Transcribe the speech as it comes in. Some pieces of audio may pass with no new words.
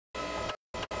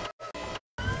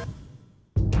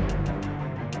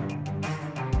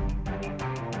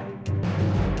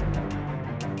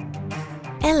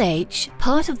LH,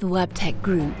 part of the Wabtec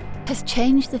group, has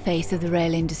changed the face of the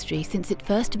rail industry since it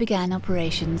first began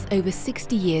operations over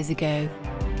 60 years ago.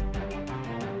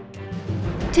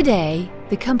 Today,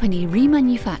 the company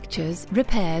remanufactures,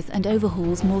 repairs and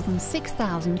overhauls more than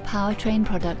 6,000 powertrain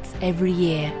products every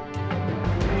year.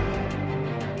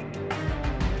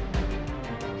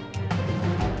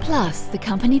 Plus, the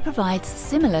company provides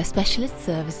similar specialist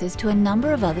services to a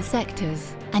number of other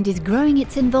sectors and is growing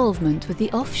its involvement with the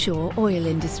offshore oil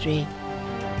industry.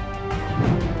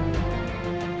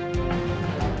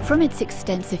 From its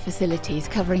extensive facilities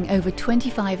covering over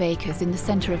 25 acres in the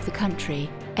centre of the country,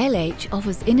 LH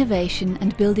offers innovation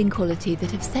and building quality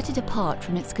that have set it apart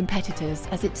from its competitors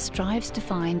as it strives to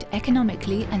find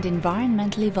economically and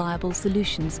environmentally viable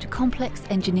solutions to complex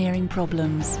engineering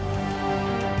problems.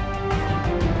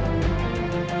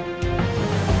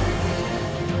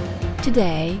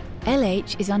 Today,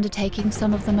 LH is undertaking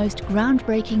some of the most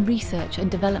groundbreaking research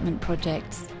and development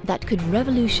projects that could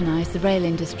revolutionise the rail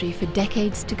industry for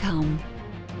decades to come.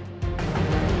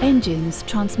 Engines,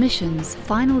 transmissions,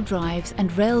 final drives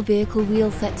and rail vehicle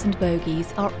wheel sets and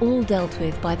bogies are all dealt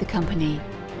with by the company.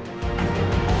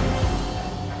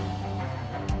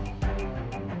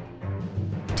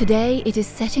 Today, it is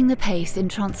setting the pace in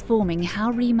transforming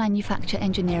how remanufacture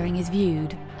engineering is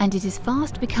viewed, and it is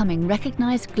fast becoming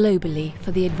recognised globally for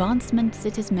the advancements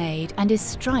it has made and is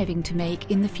striving to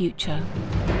make in the future.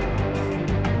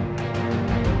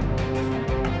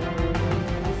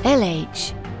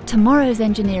 LH, tomorrow's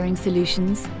engineering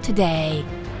solutions today.